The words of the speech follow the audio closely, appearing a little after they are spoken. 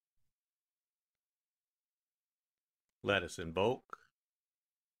Let us invoke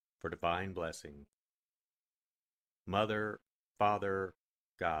for divine blessing. Mother, Father,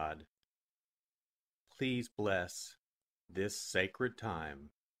 God, please bless this sacred time.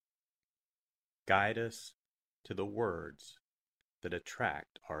 Guide us to the words that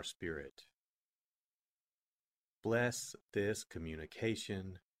attract our spirit. Bless this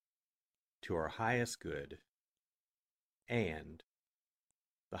communication to our highest good and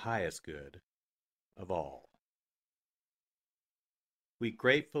the highest good of all. We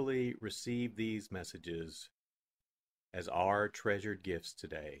gratefully receive these messages as our treasured gifts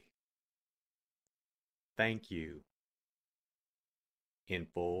today. Thank you in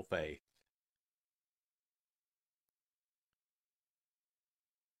full faith.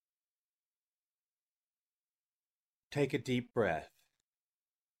 Take a deep breath.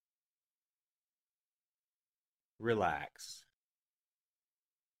 Relax.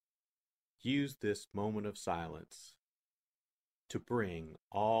 Use this moment of silence to bring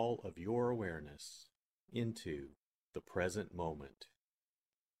all of your awareness into the present moment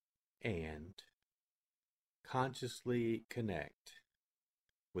and consciously connect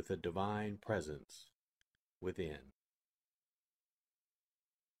with the divine presence within.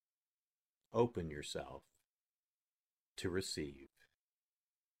 Open yourself to receive.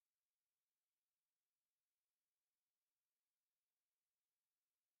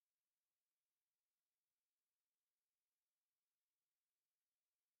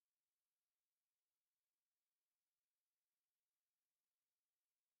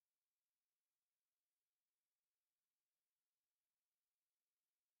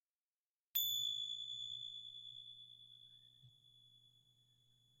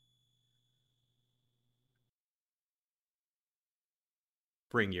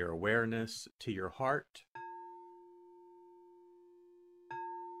 Bring your awareness to your heart.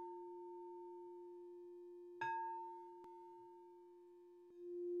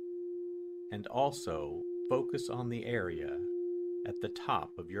 And also focus on the area at the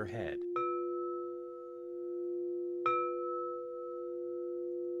top of your head.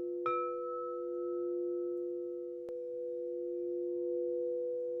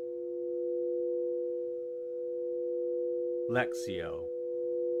 Lectio.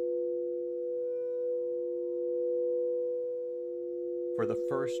 For the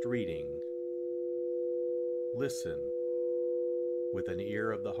first reading, listen with an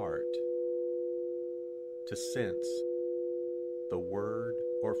ear of the heart to sense the word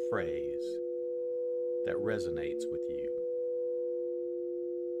or phrase that resonates with you.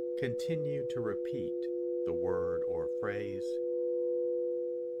 Continue to repeat the word or phrase.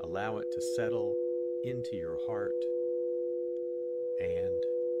 Allow it to settle into your heart and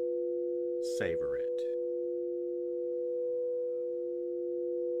savor it.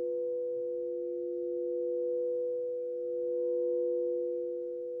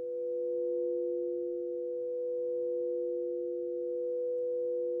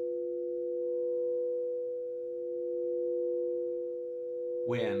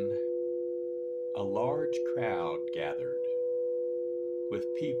 When a large crowd gathered with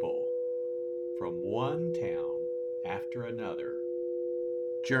people from one town after another,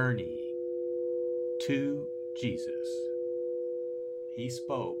 journeying to Jesus, he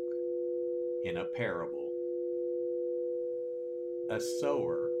spoke in a parable. A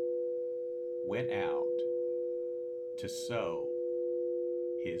sower went out to sow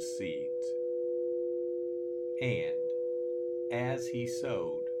his seeds, and as he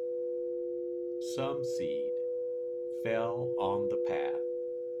sowed, some seed fell on the path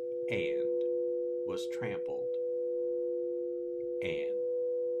and was trampled, and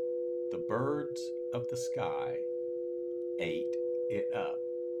the birds of the sky ate it up.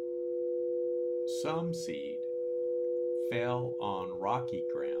 Some seed fell on rocky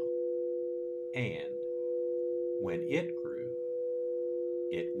ground, and when it grew,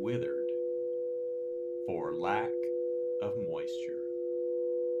 it withered for lack of moisture.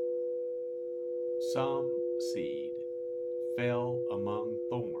 Some seed fell among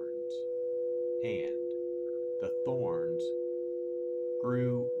thorns, and the thorns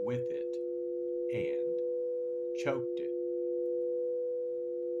grew with it and choked it.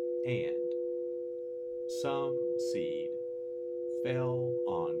 And some seed fell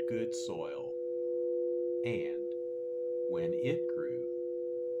on good soil, and when it grew,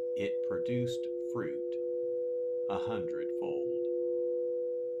 it produced fruit 100-fold.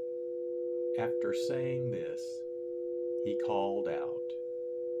 After saying this, he called out,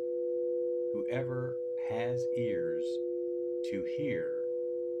 "Whoever has ears to hear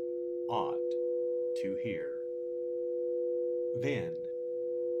ought to hear." Then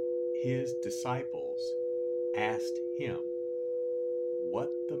his disciples asked him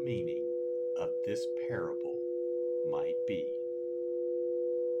what the meaning of this parable might be.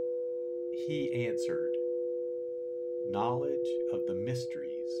 He answered, "Knowledge of the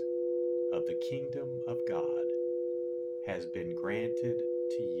mysteries of the kingdom of God has been granted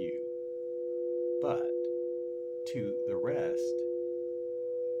to you, but to the rest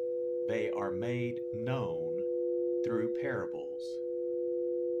they are made known through parables,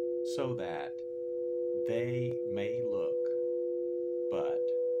 so that they may look but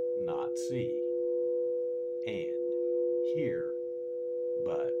not see, and hear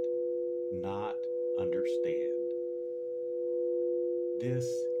but not understand."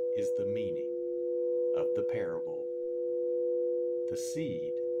 This is the meaning of the parable. The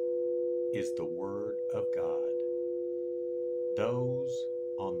seed is the word of God. Those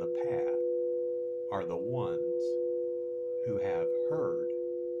on the path are the ones who have heard,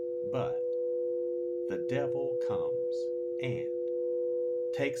 but the devil comes and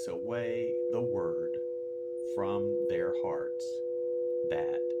takes away the word from their hearts,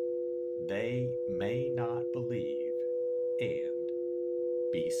 that they may not believe and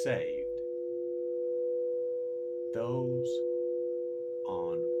be saved. Those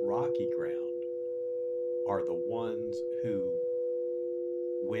on rocky ground are the ones who,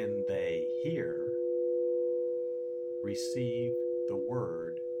 when they hear, receive the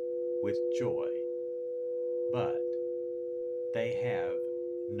word with joy, but they have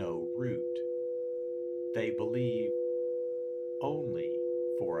no root. They believe only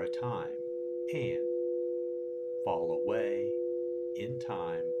for a time and fall away in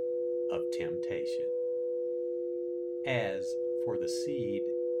time of temptation. As for the seed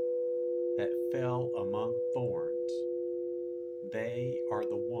that fell among thorns, they are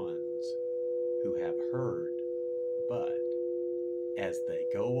the ones who have heard, but as they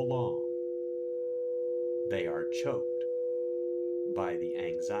go along, they are choked by the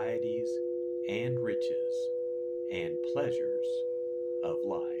anxieties and riches and pleasures of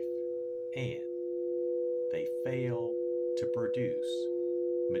life, and they fail to produce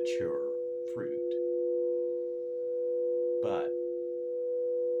mature fruit. But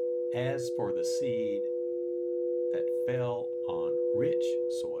as for the seed that fell on rich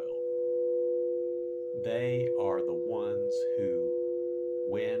soil, they are the ones who,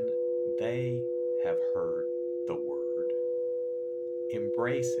 when they have heard the word,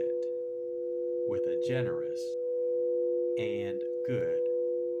 embrace it with a generous and good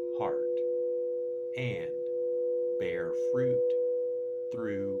heart, and bear fruit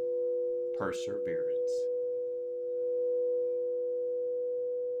through perseverance.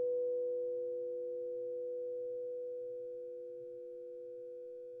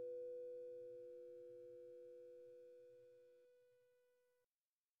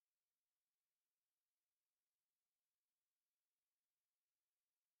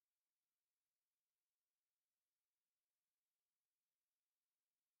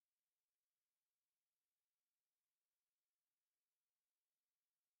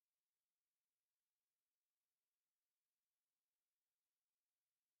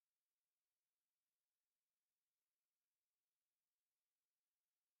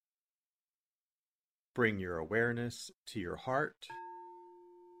 Bring your awareness to your heart,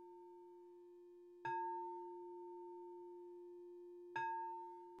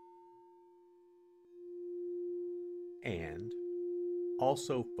 and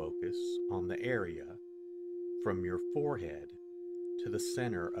also focus on the area from your forehead to the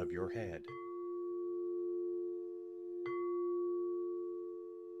center of your head.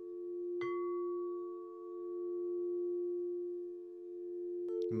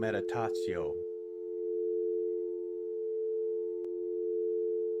 Meditatio.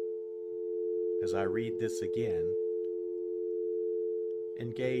 As I read this again,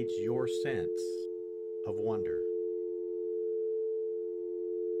 engage your sense of wonder.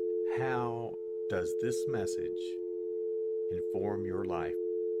 How does this message inform your life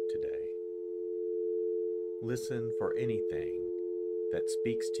today? Listen for anything that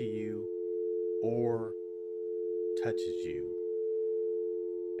speaks to you or touches you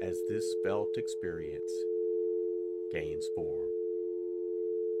as this felt experience gains form.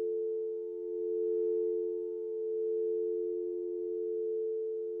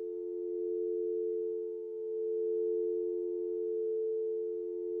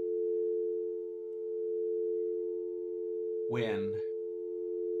 When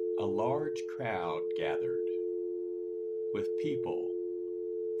a large crowd gathered, with people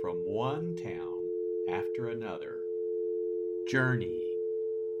from one town after another, journeying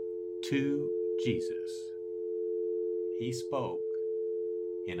to Jesus, he spoke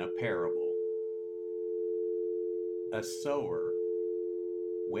in a parable. A sower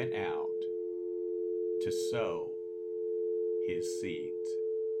went out to sow his seeds,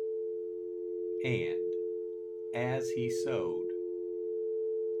 and as he sowed,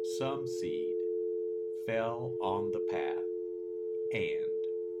 some seed fell on the path and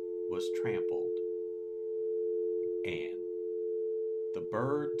was trampled, and the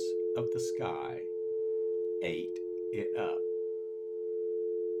birds of the sky ate it up.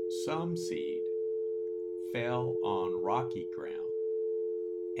 Some seed fell on rocky ground,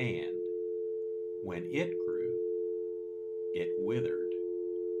 and when it grew, it withered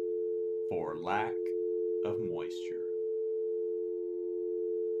for lack of moisture.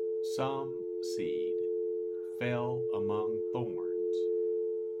 Some seed fell among thorns,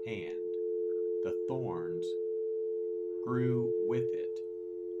 and the thorns grew with it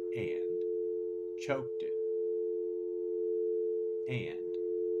and choked it. And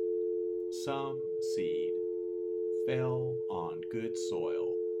some seed fell on good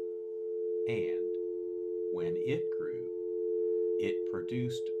soil, and when it grew, it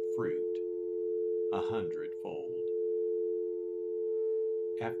produced fruit 100-fold.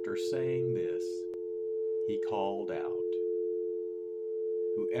 After saying this, he called out,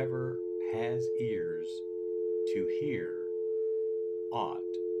 "Whoever has ears to hear ought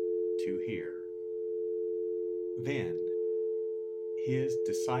to hear." Then his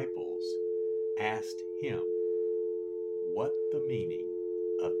disciples asked him what the meaning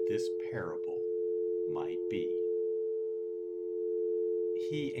of this parable might be.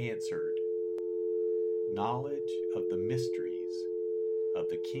 He answered, "Knowledge of the mysteries of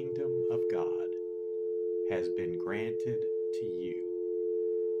the kingdom of God has been granted to you,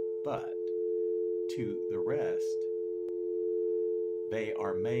 but to the rest they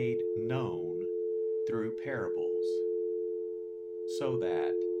are made known through parables, so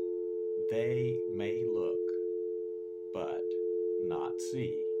that they may look but not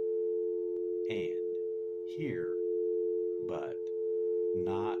see, and hear but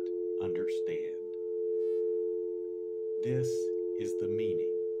not understand." This is the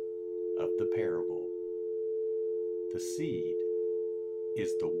meaning of the parable. The seed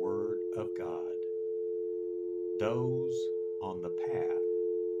is the word of God. Those on the path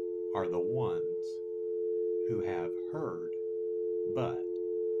are the ones who have heard, but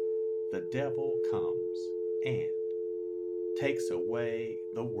the devil comes and takes away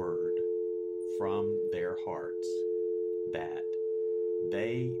the word from their hearts, that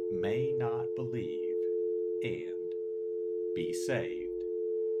they may not believe and be saved.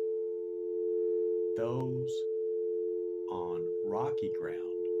 Those on rocky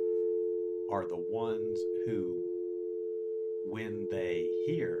ground are the ones who, when they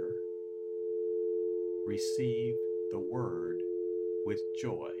hear, receive the word with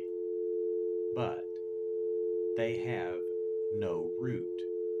joy, but they have no root.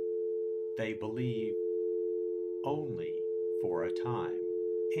 They believe only for a time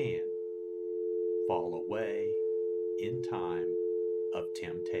and fall away in time of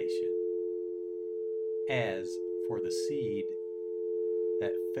temptation. As for the seed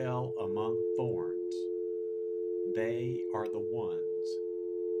that fell among thorns, they are the ones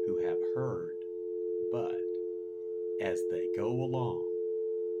who have heard, but as they go along,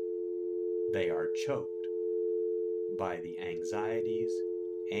 they are choked by the anxieties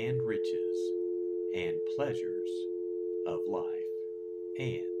and riches and pleasures of life,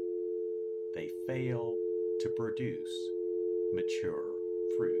 and they fail to produce mature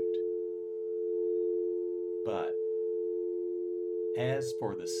fruit. But as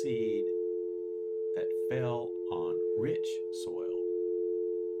for the seed that fell on rich soil,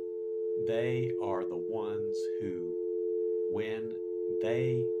 they are the ones who, when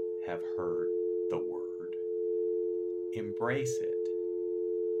they have heard the word, embrace it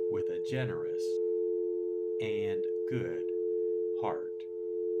with a generous and good heart,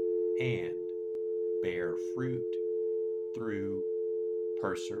 and bear fruit through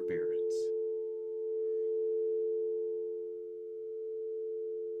perseverance.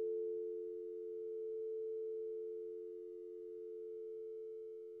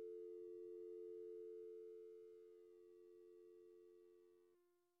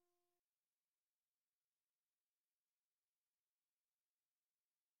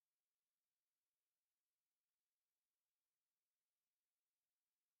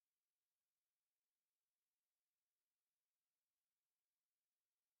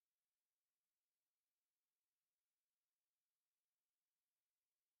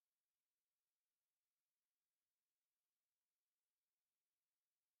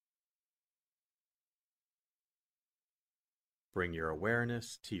 Bring your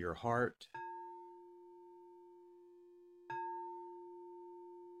awareness to your heart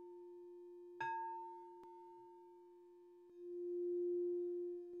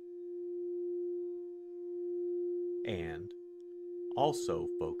also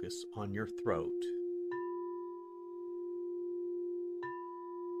focus on your throat.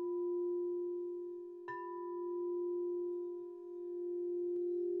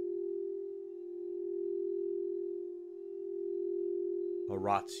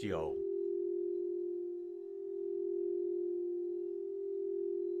 Oratio.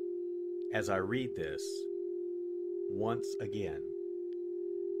 As I read this, once again,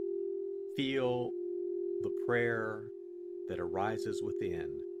 feel the prayer that arises within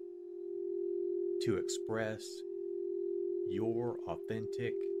to express your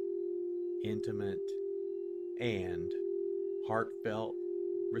authentic, intimate, and heartfelt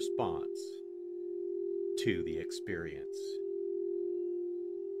response to the experience.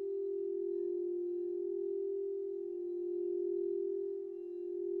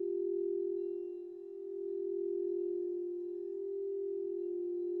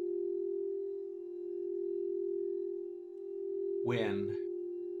 When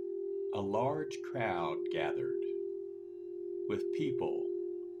a large crowd gathered, with people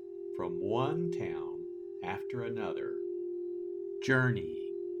from one town after another,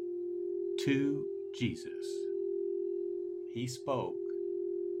 journeying to Jesus, he spoke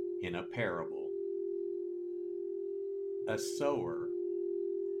in a parable. A sower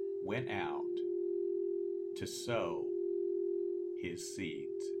went out to sow his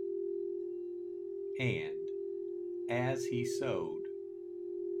seeds, and as he sowed,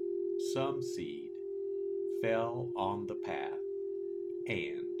 some seed fell on the path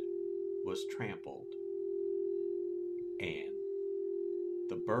and was trampled, and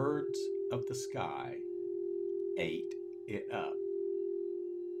the birds of the sky ate it up.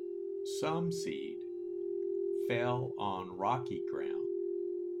 Some seed fell on rocky ground,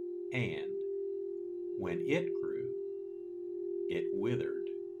 and when it grew, it withered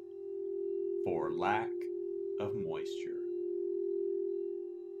for lack of moisture.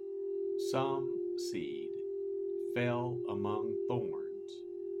 Some seed fell among thorns,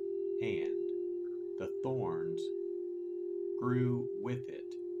 and the thorns grew with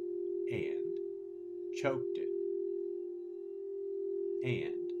it and choked it.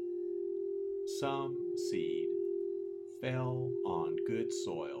 And some seed fell on good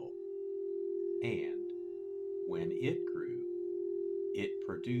soil, and when it grew, it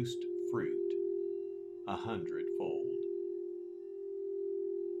produced fruit 100-fold.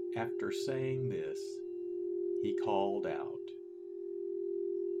 After saying this, he called out,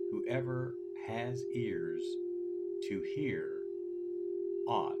 "Whoever has ears to hear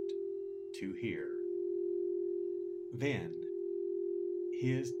ought to hear." Then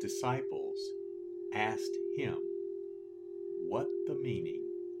his disciples asked him what the meaning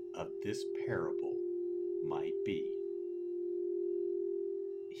of this parable might be.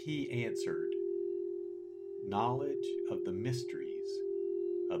 He answered, "Knowledge of the mysteries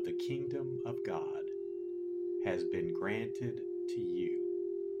of the kingdom of God has been granted to you,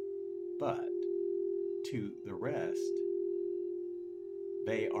 but to the rest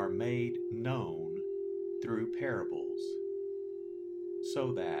they are made known through parables,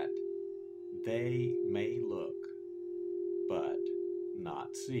 so that they may look but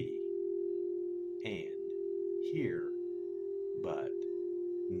not see, and hear but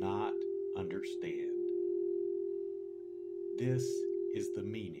not understand." This is the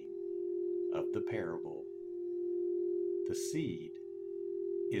meaning of the parable. The seed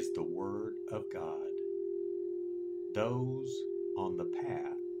is the word of God. Those on the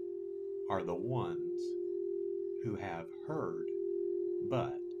path are the ones who have heard,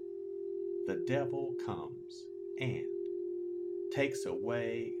 but the devil comes and takes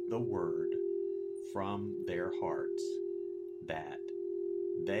away the word from their hearts, that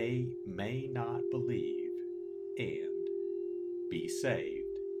they may not believe and be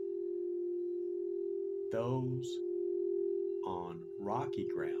saved. Those on rocky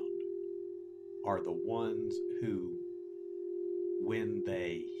ground are the ones who, when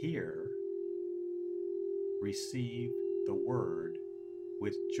they hear, receive the word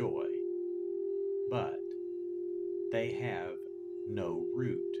with joy, but they have no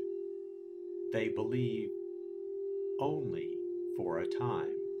root. They believe only for a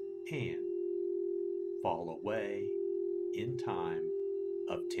time and fall away in time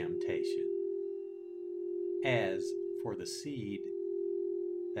of temptation. As for the seed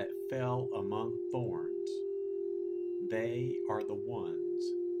that fell among thorns, they are the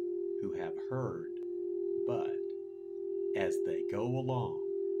ones who have heard, but as they go along,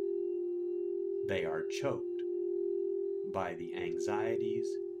 they are choked by the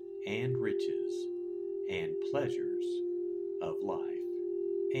anxieties and riches and pleasures of life,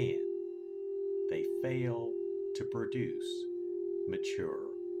 and they fail to produce mature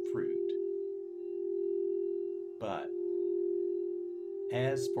fruit. But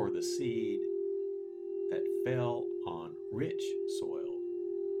as for the seed that fell on rich soil,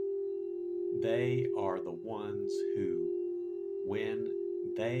 they are the ones who, when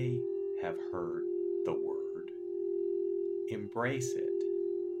they have heard the word, embrace it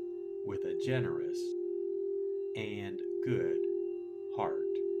with a generous and good heart,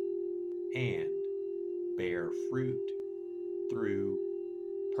 and bear fruit through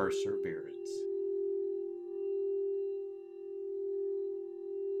perseverance.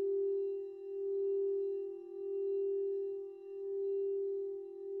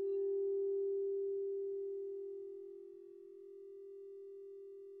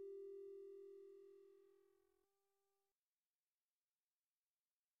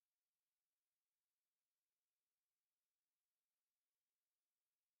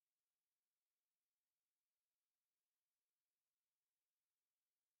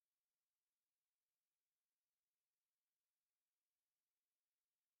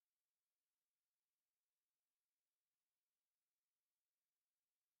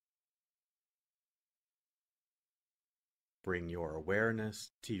 Bring your awareness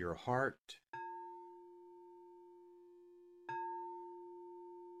to your heart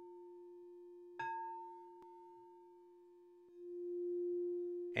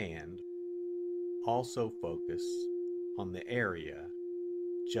and also focus on the area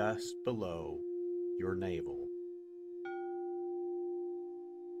just below your navel.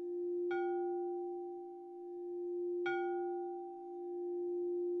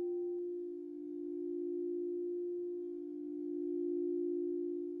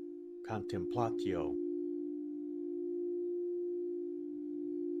 Contemplatio.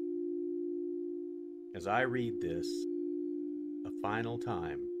 As I read this a final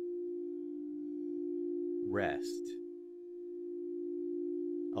time, rest.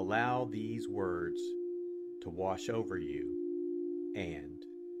 Allow these words to wash over you and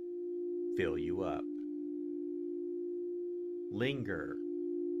fill you up. Linger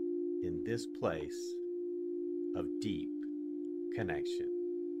in this place of deep connection.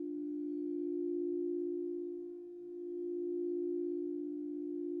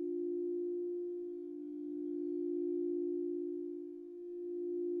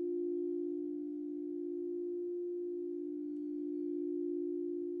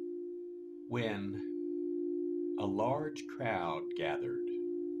 When a large crowd gathered,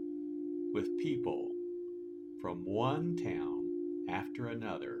 with people from one town after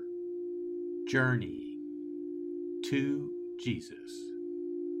another, journeying to Jesus,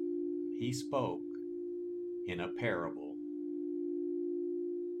 he spoke in a parable.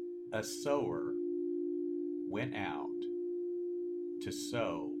 A sower went out to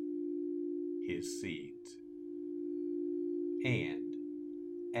sow his seeds, and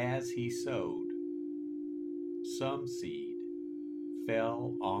as he sowed, some seed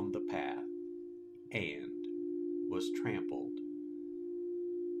fell on the path and was trampled,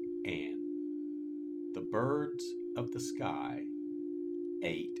 and the birds of the sky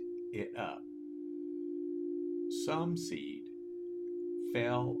ate it up. Some seed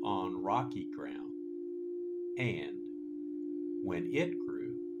fell on rocky ground, and when it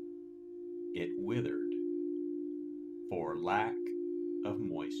grew, it withered for lack of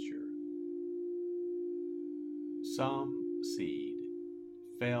moisture. Some seed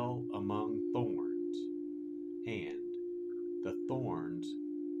fell among thorns, and the thorns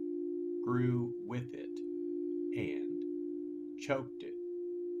grew with it and choked it.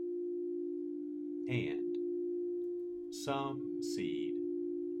 And some seed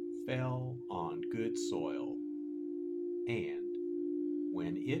fell on good soil, and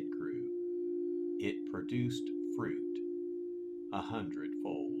when it grew, it produced fruit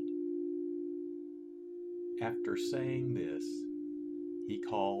 100-fold. After saying this, he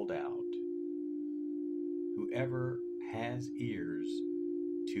called out, "Whoever has ears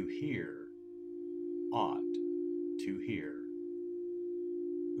to hear ought to hear."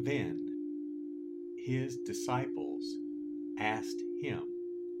 Then his disciples asked him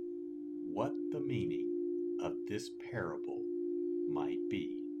what the meaning of this parable might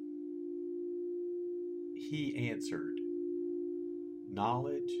be. He answered,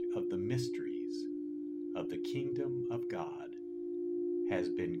 "Knowledge of the mysteries of the kingdom of God has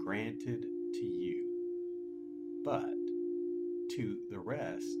been granted to you, but to the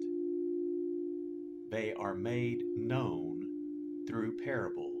rest they are made known through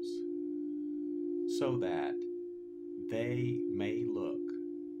parables, so that they may look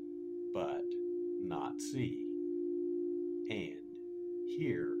but not see, and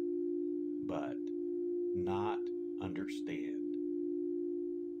hear but not understand."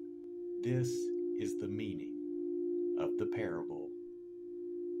 This is the meaning of the parable.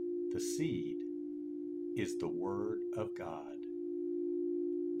 The seed is the Word of God.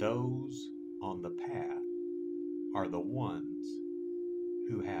 Those on the path are the ones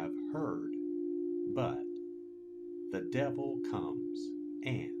who have heard, but the devil comes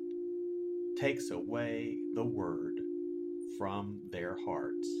and takes away the word from their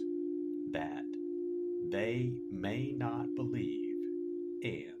hearts, that they may not believe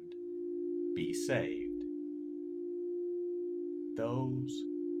and be saved. Those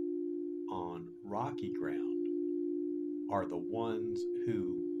on rocky ground are the ones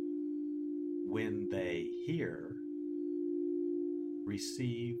who, when they hear,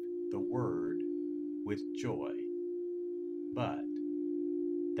 receive the word with joy, but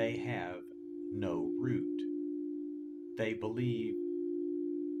they have no root. They believe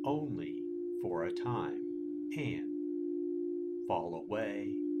only for a time and fall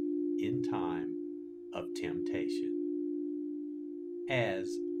away in time of temptation. As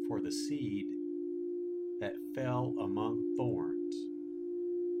for the seed that fell among thorns,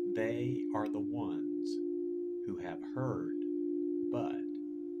 they are the ones who have heard, but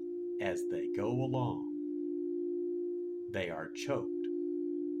as they go along, they are choked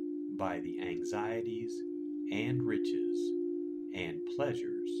by the anxieties and riches and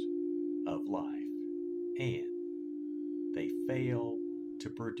pleasures of life, and they fail to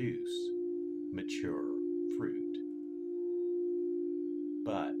produce mature fruit.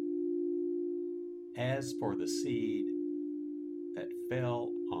 But as for the seed that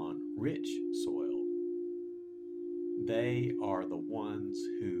fell on rich soil, they are the ones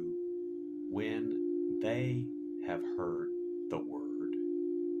who, when they have heard the word,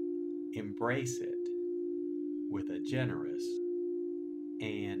 embrace it with a generous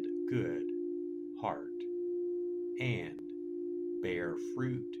and good heart, and bear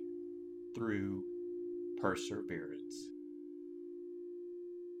fruit through perseverance.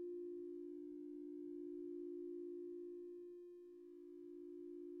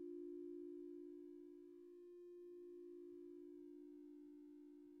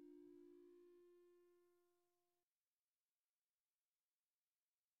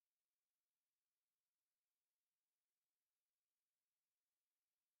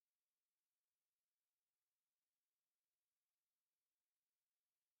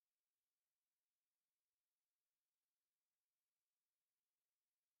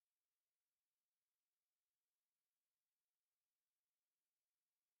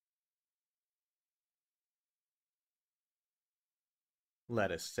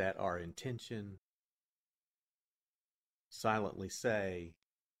 Let us set our intention. Silently say,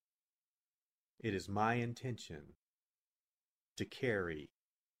 "It is my intention to carry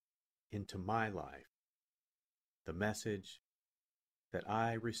into my life the message that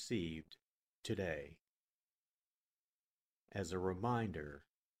I received today, as a reminder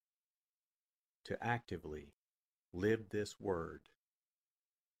to actively live this word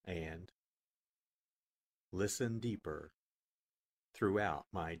and listen deeper throughout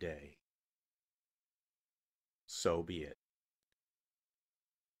my day." So be it.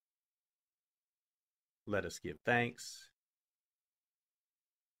 Let us give thanks.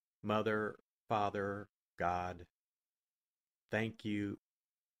 Mother, Father, God, thank you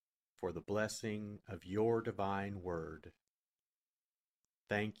for the blessing of your divine word.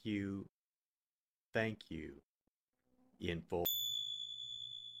 Thank you in full.